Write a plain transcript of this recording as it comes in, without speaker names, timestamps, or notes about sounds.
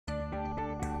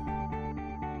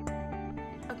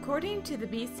According to the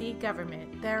BC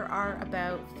government, there are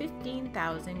about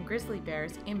 15,000 grizzly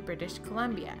bears in British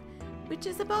Columbia, which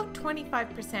is about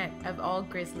 25% of all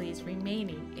grizzlies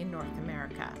remaining in North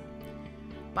America.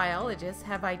 Biologists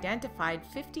have identified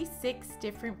 56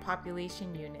 different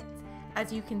population units.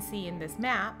 As you can see in this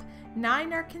map,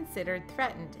 9 are considered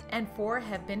threatened and 4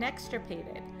 have been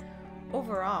extirpated.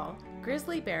 Overall,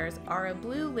 grizzly bears are a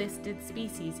blue-listed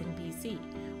species in BC,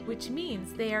 which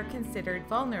means they are considered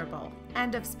vulnerable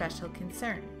and of special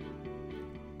concern.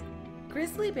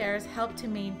 Grizzly bears help to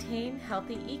maintain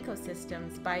healthy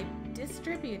ecosystems by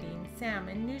distributing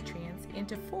salmon nutrients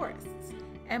into forests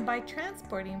and by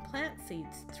transporting plant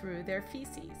seeds through their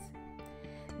feces.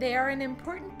 They are an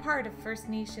important part of First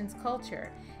Nations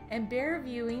culture, and bear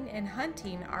viewing and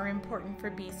hunting are important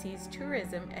for BC's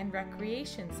tourism and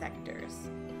recreation sectors.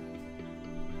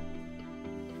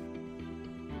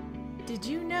 Did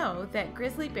you know that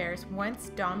grizzly bears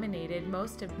once dominated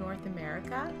most of North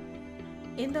America?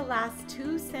 In the last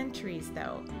 2 centuries,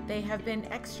 though, they have been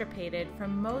extirpated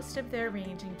from most of their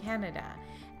range in Canada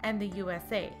and the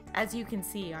USA, as you can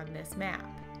see on this map.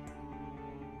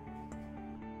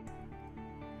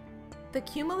 The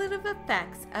cumulative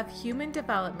effects of human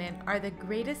development are the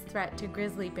greatest threat to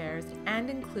grizzly bears and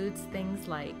includes things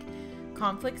like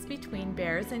conflicts between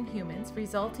bears and humans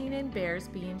resulting in bears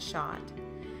being shot,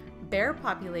 bear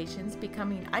populations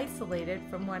becoming isolated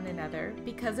from one another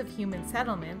because of human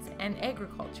settlements and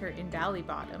agriculture in valley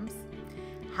bottoms,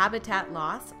 habitat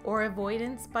loss or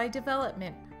avoidance by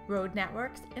development, road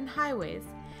networks, and highways,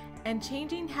 and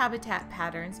changing habitat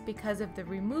patterns because of the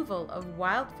removal of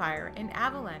wildfire and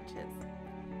avalanches.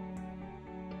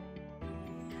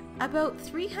 About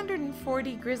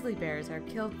 340 grizzly bears are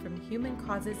killed from human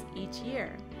causes each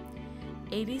year.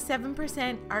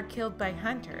 87% are killed by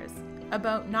hunters,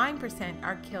 about 9%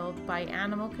 are killed by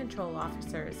animal control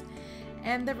officers,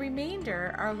 and the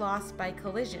remainder are lost by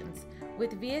collisions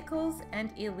with vehicles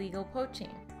and illegal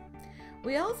poaching.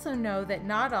 We also know that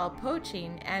not all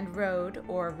poaching and road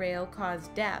or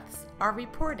rail-caused deaths are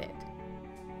reported.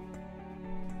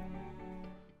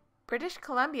 British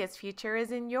Columbia's future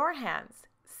is in your hands.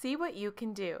 See what you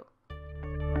can do.